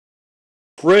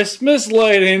Christmas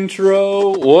light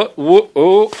intro. What?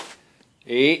 Oh.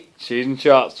 Hey, Shades and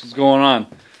Chops. What's going on?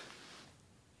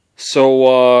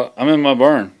 So, I'm in my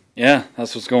barn. Yeah,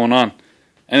 that's what's going on.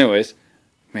 Anyways,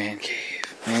 man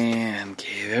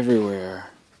cave everywhere.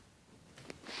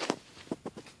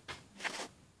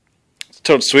 It's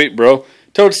totes sweet, bro.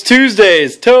 Tots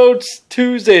Tuesdays,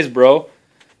 bro.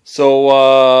 So,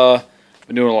 I've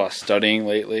been doing a lot of studying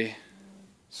lately.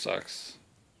 Sucks.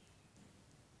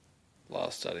 A lot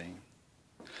of studying.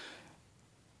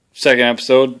 Second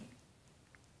episode.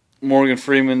 Morgan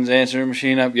Freeman's answering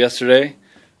machine up yesterday.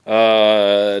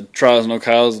 Trials No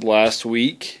Kyles last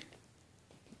week.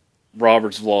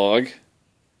 Robert's vlog.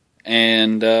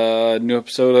 And new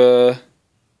episode of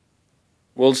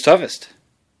World's Toughest.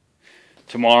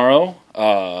 Tomorrow,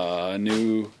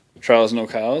 new Trials No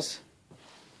Kyles.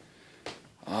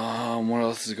 What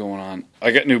else is going on?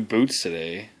 I got new boots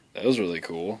today. That was really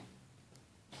cool.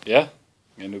 Yeah,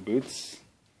 got new boots.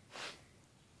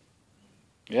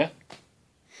 Yeah.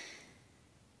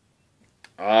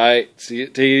 Alright, see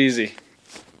it. Take it easy.